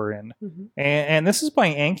that they were in. Mhm. And this is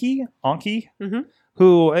by Anki, Mhm.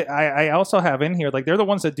 who I also have in here. Like, they're the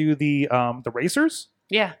ones that do the racers.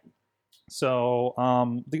 Yeah.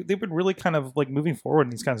 So they've been really kind of like moving forward in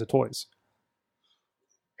these kinds of toys.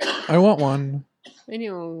 I want one. I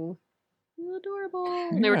know. Adorable.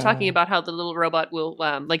 And they were talking about how the little robot will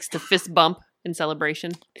likes to fist bump in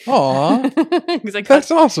celebration. Aw, Because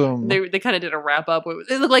that's awesome. they kind of did a wrap up.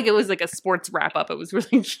 It looked like it was like a sports wrap up. It was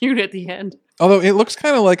really cute at the end. Although it looks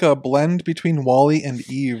kind of like a blend between Wall-E and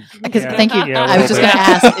Eve. Because Yeah. thank you. Yeah, a I was just little going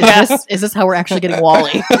to bit. ask: is this how we're actually getting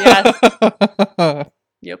Wall-E? Yes.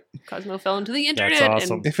 Yep. Cosmo fell into the internet.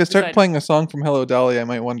 awesome. And If it started decided- playing a song from Hello Dolly, I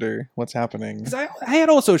might wonder what's happening. 'Cause I had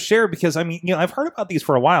also shared because I mean, I've heard about these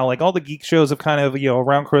for a while. Like all the geek shows have kind of,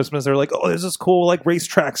 around Christmas, they're like, oh, there's this cool like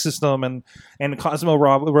racetrack system and Cosmo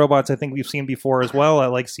robots. I think we've seen before as well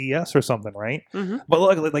at like CES or something, right? Mhm. But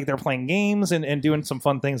look, like they're playing games and doing some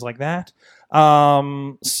fun things like that.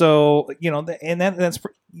 So and that's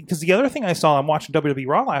because the other thing I saw, I'm watching WWE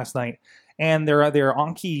Raw last night, and their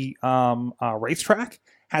Anki racetrack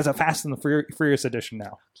has a Fast and the Furious edition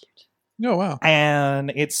now. Oh, wow.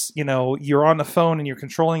 And it's you're on the phone and you're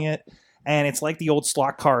controlling it, and it's like the old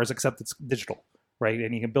slot cars except it's digital, right?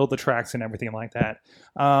 And you can build the tracks and everything like that.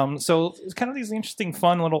 So it's kind of these interesting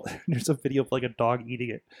fun little there's a video of like a dog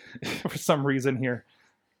eating it for some reason here.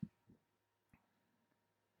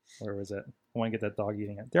 Where was it? I want to get that dog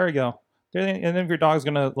eating it. There we go. And then if your dog's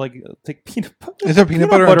gonna like take peanut butter, Is there peanut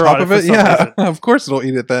butter on top of for it? some Yeah, reason. of course it'll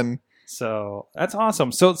eat it then. So that's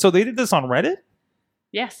awesome. So they did this on Reddit.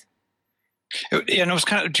 Yes. And it was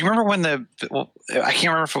kind of. Do you remember when I can't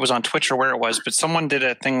remember if it was on Twitch or where it was, but someone did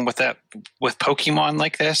a thing with Pokemon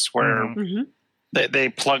like this, where Mhm. Mm-hmm. they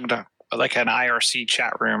plugged like an IRC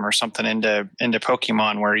chat room or something into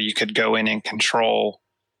Pokemon, where you could go in and control.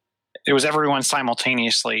 It was everyone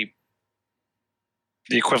simultaneously,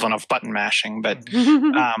 the equivalent of button mashing, but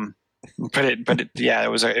it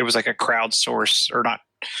was like a crowdsource or not.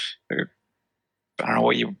 I don't know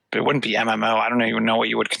it wouldn't be MMO. I don't even know what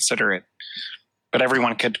you would consider it, but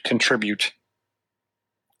everyone could contribute.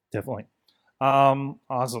 Definitely.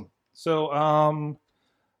 Awesome. So,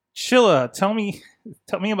 Chilla, tell me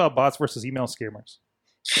about bots versus email scammers.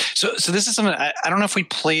 So this is something I don't know if we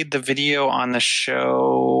played the video on the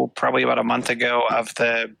show probably about a month ago of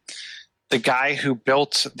the guy who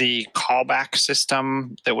built the callback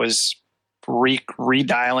system that was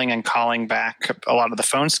redialing and calling back a lot of the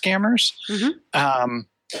phone scammers. Mm-hmm.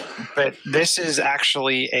 But this is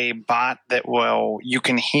actually a bot that you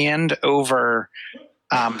can hand over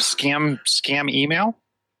scam email.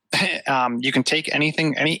 You can take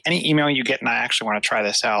any email you get, and I actually want to try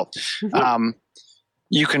this out.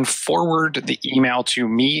 You can forward the email to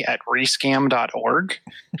me@rescam.org,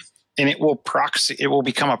 and it will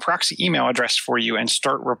become a proxy email address for you and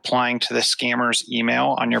start replying to the scammer's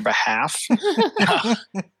email on your behalf.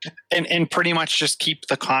 and pretty much just keep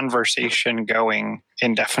the conversation going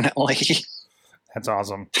indefinitely. That's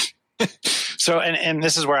awesome. So, and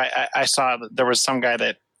this is where I saw that there was some guy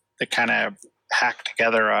that kind of hacked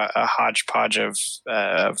together a hodgepodge of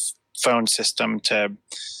phone system to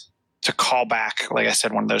call back, like I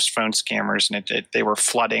said, one of those phone scammers, and they were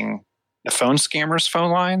flooding the phone scammers' phone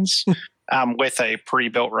lines with a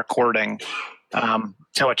pre-built recording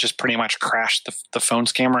till it just pretty much crashed the phone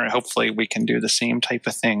scammer. And hopefully we can do the same type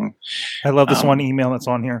of thing. I love this one email that's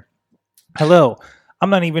on here. Hello. I'm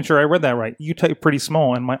not even sure I read that right. You type pretty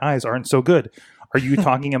small and my eyes aren't so good. Are you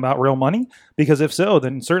talking about real money? Because if so,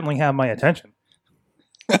 then certainly have my attention.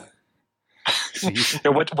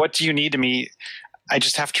 What do you need to me? I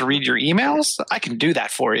just have to read your emails? I can do that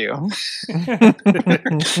for you.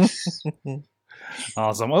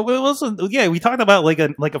 Awesome. Well, listen, yeah, we talked about like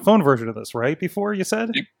a phone version of this, right? Before you said?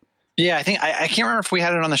 Yeah, I think I can't remember if we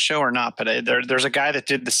had it on the show or not, but there's a guy that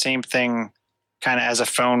did the same thing kind of as a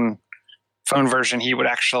phone version. He would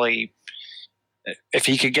actually, if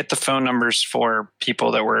he could get the phone numbers for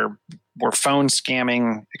people that were phone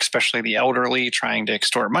scamming, especially the elderly, trying to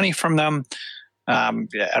extort money from them. I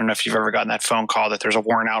don't know if you've ever gotten that phone call that there's a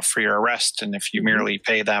warrant out for your arrest, and if you merely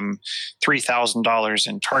pay them $3,000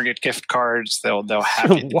 in Target gift cards, they'll be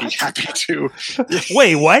happy to.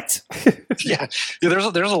 Wait, what? Yeah, there's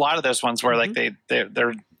a lot of those ones where like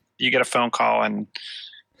they're you get a phone call and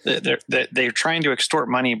they're trying to extort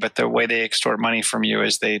money, but the way they extort money from you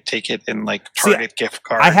is they take it in like Target gift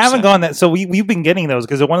cards. I haven't gone that. So we've been getting those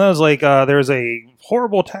because one of those like there's a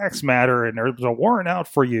horrible tax matter and there's a warrant out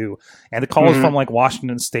for you, and the call is from like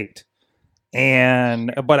Washington State.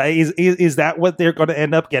 But is that what they're going to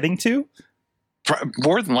end up getting to?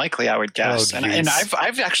 More than likely, I would guess. Oh, and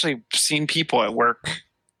I've actually seen people at work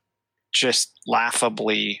just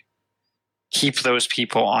laughably keep those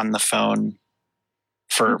people on the phone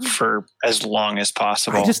for as long as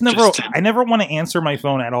possible. I never want to answer my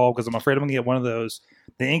phone at all because I'm afraid I'm going to get one of those.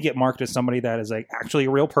 They ain't get marked as somebody that is like actually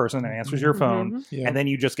a real person that answers your phone, and then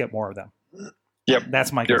you just get more of them. Yep,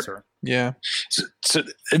 that's my concern. Yeah. So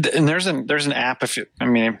and there's an app. If you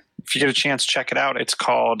get a chance, check it out. It's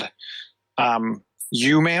called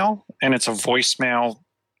Umail, and it's a voicemail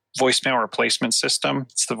replacement system.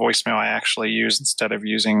 It's the voicemail I actually use instead of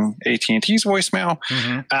using AT&T's voicemail.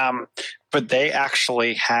 But they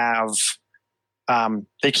actually have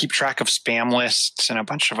They keep track of spam lists and a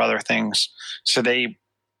bunch of other things. So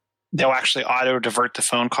they'll actually auto divert the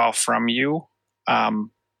phone call from you,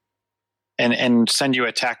 and send you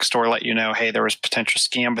a text or let you know, hey, there was potential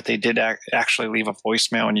scam, but they did actually leave a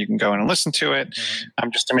voicemail and you can go in and listen to it,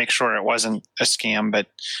 just to make sure it wasn't a scam. But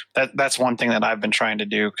that's one thing that I've been trying to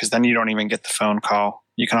do, because then you don't even get the phone call.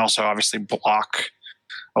 You can also obviously block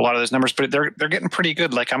a lot of those numbers, but they're getting pretty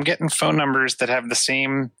good. Like, I'm getting phone numbers that have the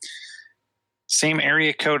same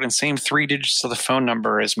area code and same 3 digits of the phone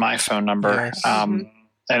number as my phone number. Yes.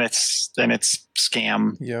 And it's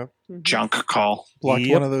scam. Yep. Junk call. Blocked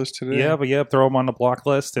one of those today. Yep. Throw them on the block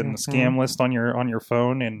list and the scam list on your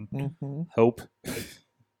phone and hope,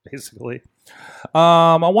 basically.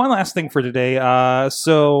 One last thing for today.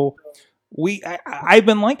 So I've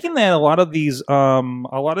been liking that a lot of these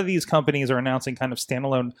companies are announcing kind of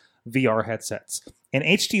standalone VR headsets, and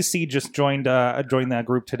HTC just joined that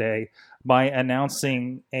group today by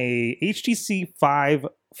announcing a HTC Vive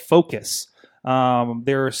Focus.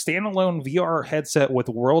 Their standalone VR headset with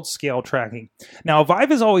world scale tracking. Now,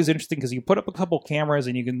 Vive is always interesting because you put up a couple cameras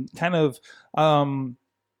and you can kind of,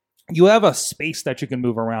 you have a space that you can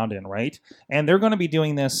move around in, right? And they're going to be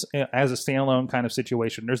doing this as a standalone kind of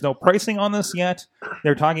situation. There's no pricing on this yet.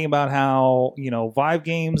 They're talking about how, Vive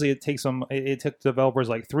games, it took developers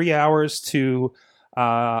like 3 hours to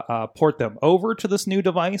port them over to this new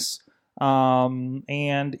device.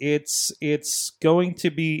 And it's going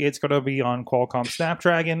to be on Qualcomm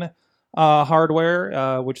Snapdragon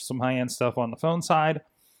hardware, which is some high end stuff on the phone side.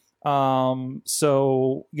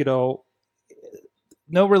 So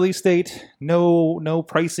no release date, no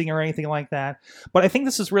pricing or anything like that. But I think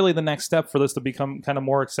this is really the next step for this to become kind of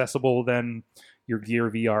more accessible than your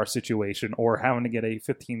Gear VR situation, or having to get a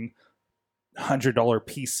 $1,500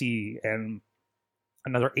 PC and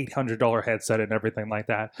another $800 headset and everything like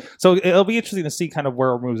that. So it'll be interesting to see kind of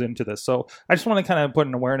where it moves into this. So I just want to kind of put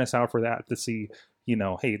an awareness out for that to see,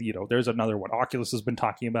 hey, there's another one. Oculus has been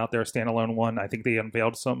talking about their standalone one. I think they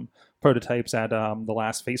unveiled some prototypes at the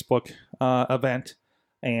last Facebook event,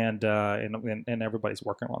 and everybody's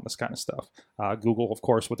working on this kind of stuff. Google, of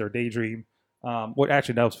course, with their Daydream.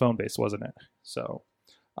 Actually, that was phone based, wasn't it? So,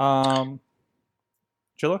 Chilla?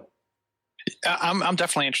 I'm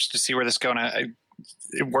definitely interested to see where this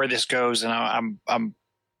goes. And I'm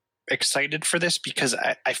excited for this because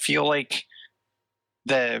I feel like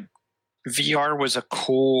the VR was a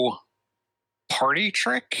cool party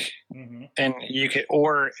trick, and you could,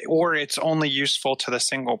 or it's only useful to the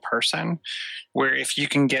single person, where if you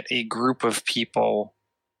can get a group of people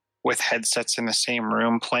with headsets in the same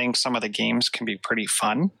room, playing some of the games can be pretty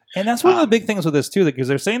fun. And that's one of the big things with this too, because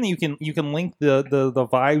they're saying that you can link the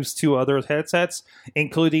Vives to other headsets,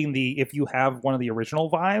 including if you have one of the original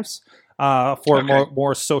Vives, for a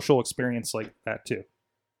more social experience like that too.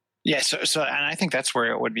 Yeah, so and I think that's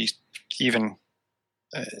where it would be even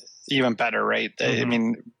better, right? I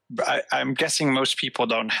mean, I'm guessing most people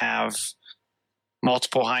don't have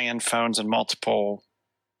multiple high-end phones and multiple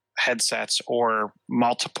headsets or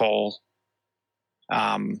multiple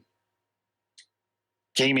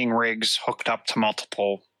gaming rigs hooked up to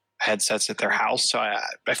multiple headsets at their house. So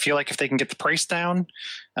I feel like if they can get the price down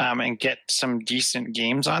and get some decent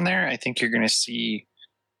games on there, I think you're going to see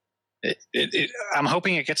I'm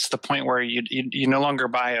hoping it gets to the point where you no longer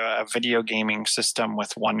buy a video gaming system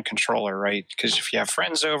with one controller, right? Because if you have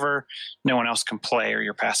friends over, no one else can play, or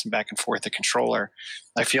you're passing back and forth a controller.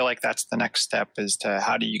 I feel like that's the next step, is to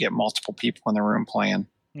how do you get multiple people in the room playing?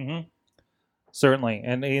 Mm-hmm. Certainly.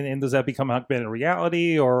 And does that become augmented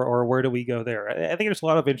reality, or where do we go there? I think there's a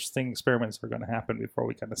lot of interesting experiments that are going to happen before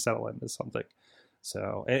we kind of settle into something.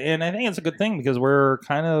 So, and I think it's a good thing, because we're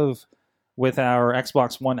kind of, with our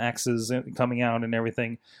Xbox One X's coming out and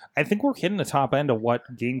everything, I think we're hitting the top end of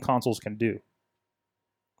what game consoles can do.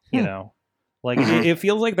 It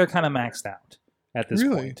feels like they're kind of maxed out at this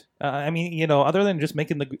point. I mean, other than just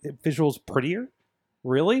making the visuals prettier,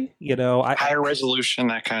 really, higher resolution,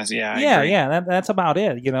 that kind of, that's about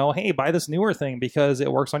it. Hey, buy this newer thing because it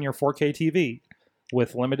works on your 4K TV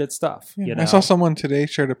with limited stuff. I saw someone today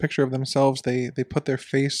shared a picture of themselves. They put their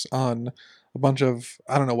face on a bunch of,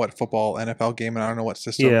 I don't know what football, NFL game, and I don't know what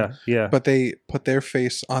system. Yeah. But they put their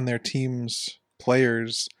face on their team's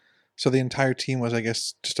players, so the entire team was, I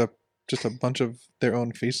guess, just a bunch of their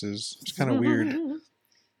own faces. It's kind of weird.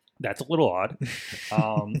 That's a little odd.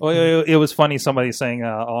 It was funny. Somebody saying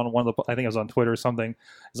on one of the, I think it was on Twitter or something,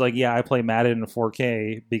 it's like, yeah, I play Madden in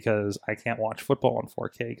 4K because I can't watch football in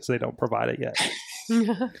 4K because they don't provide it yet.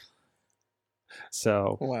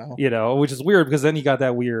 So, wow. Which is weird, because then you got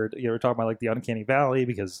that weird, we're talking about like the uncanny valley,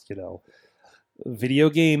 because, video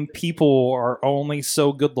game people are only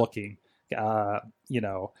so good looking.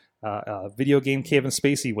 Video game Kevin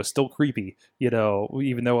Spacey was still creepy,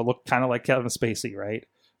 even though it looked kind of like Kevin Spacey, right?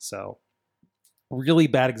 So, really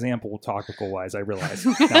bad example topical wise, I realize.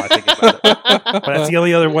 Now I think about it. But that's the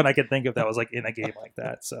only other one I could think of that was like in a game like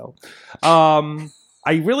that. So,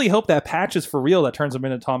 I really hope that patch is for real that turns him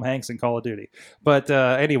into Tom Hanks in Call of Duty. But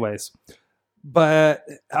anyways, but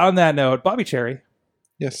on that note, Bobby Cherry,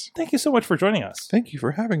 Yes. thank you so much for joining us Thank you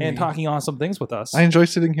for having me. and talking awesome things with us. I enjoy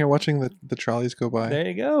sitting here watching the trolleys go by. There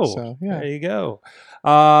you go. So, yeah. There you go.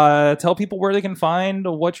 Tell people where they can find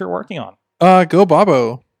what you're working on. Go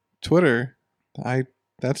Bobo, Twitter.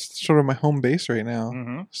 That's sort of my home base right now.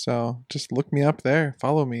 Mm-hmm. So just look me up there.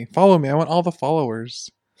 Follow me. I want all the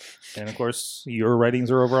followers. And of course, your writings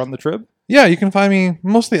are over on the Trib. Yeah, you can find me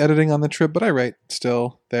mostly editing on the Trib, but I write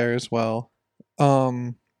still there as well.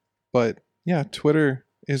 But yeah, Twitter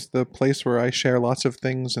is the place where I share lots of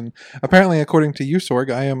things, and apparently, according to you,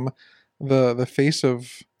 Sorg, I am the face of,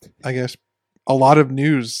 I guess, a lot of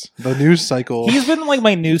news, the news cycle. He's been like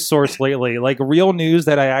my news source lately. Like real news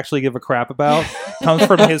that I actually give a crap about comes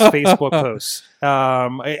from his Facebook posts.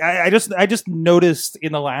 I just noticed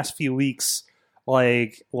in the last few weeks,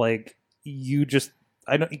 like you just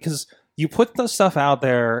because you put the stuff out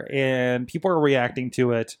there and people are reacting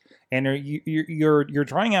to it, and you're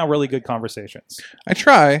trying out really good conversations. I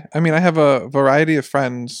try. I mean, I have a variety of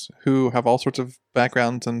friends who have all sorts of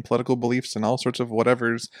backgrounds and political beliefs and all sorts of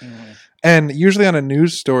whatevers. Mm. And usually on a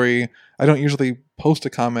news story, I don't usually post a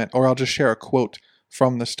comment, or I'll just share a quote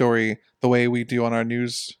from the story the way we do on our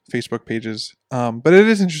news Facebook pages. But it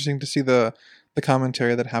is interesting to see the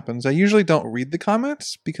commentary that happens. I usually don't read the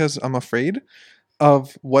comments because I'm afraid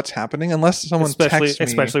of what's happening unless someone texts me.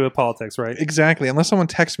 Especially with politics, right? Exactly. Unless someone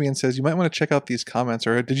texts me and says, you might want to check out these comments,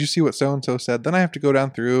 or did you see what so-and-so said? Then I have to go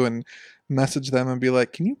down through and message them and be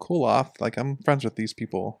like, can you cool off? Like, I'm friends with these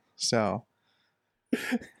people. So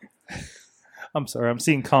I'm sorry, I'm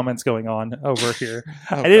seeing comments going on over here.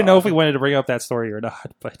 Oh, I didn't know if God. we wanted to bring up that story or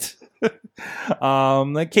not, but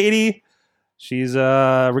Katie, she's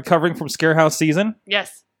recovering from Scarehouse season.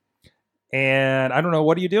 Yes. And I don't know,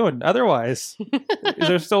 what are you doing otherwise? Is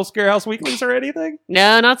there still Scarehouse Weeklies or anything?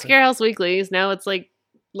 No, not Scarehouse Weeklies. Now it's like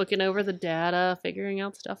looking over the data, figuring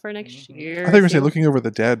out stuff for next year. I thought you were going to say So- looking over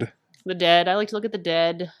the dead. The dead. I like to look at the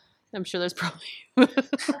dead. I'm sure there's probably.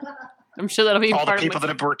 I'm sure that'll be All the part people of my.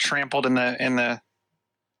 that were trampled in the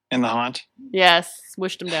haunt. Yes,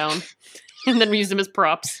 swished them down, and then we used them as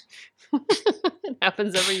props. It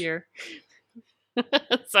happens every year.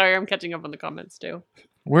 Sorry, I'm catching up on the comments too.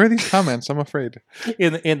 Where are these comments? I'm afraid.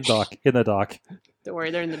 In the doc. Don't worry,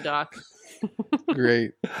 they're in the doc.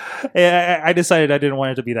 Great. I decided I didn't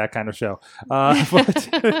want it to be that kind of show.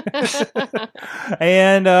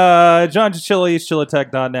 And John Chichilla,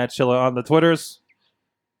 chillatech.net, Chilla on the Twitters.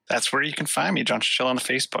 That's where you can find me, John Chill on the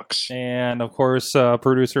Facebooks. And of course,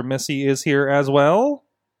 producer Missy is here as well.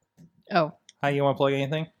 Oh, How you want to plug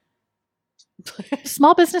anything?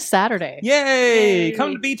 Small Business Saturday. Yay! Yay.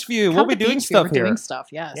 Come to Beachview. Come We'll be to doing Beachview. stuff We're here. Doing stuff,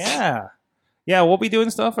 yes. Yeah, we'll be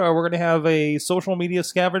doing stuff. We're going to have a social media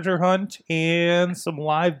scavenger hunt and some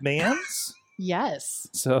live bands. Yes.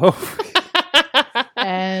 So,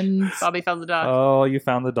 And Bobby found the doc. oh, you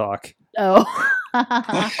found the doc.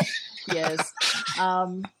 yes.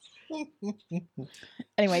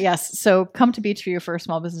 Anyway, yes. So come to Beachview for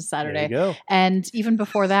Small Business There Saturday. you go. And even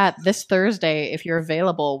before that, this Thursday, if you're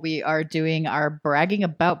available, we are doing our Bragging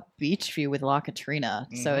About Beachview with La Katrina.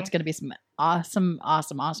 So Mhm. it's going to be some awesome,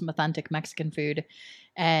 authentic Mexican food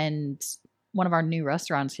and one of our new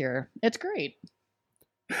restaurants here. It's great.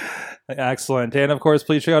 Excellent. And of course,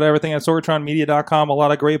 please check out everything at sorgatronmedia.com. A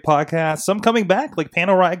lot of great podcasts. Some coming back, like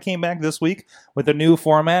Panel Ride came back this week with a new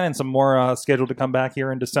format, and some more scheduled to come back here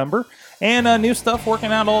in December. And new stuff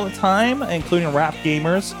working out all the time, including Rap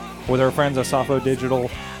Gamers with our friends at Sofo Digital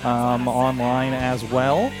online as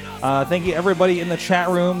well. Thank you, everybody in the chat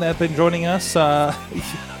room that have been joining us.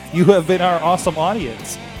 You have been our awesome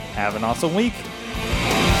audience. Have an awesome week.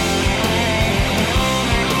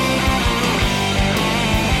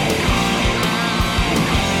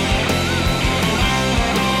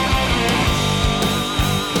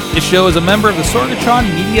 This show is a member of the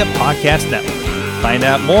Sorgatron Media Podcast Network. Find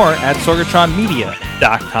out more at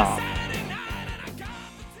sorgatronmedia.com.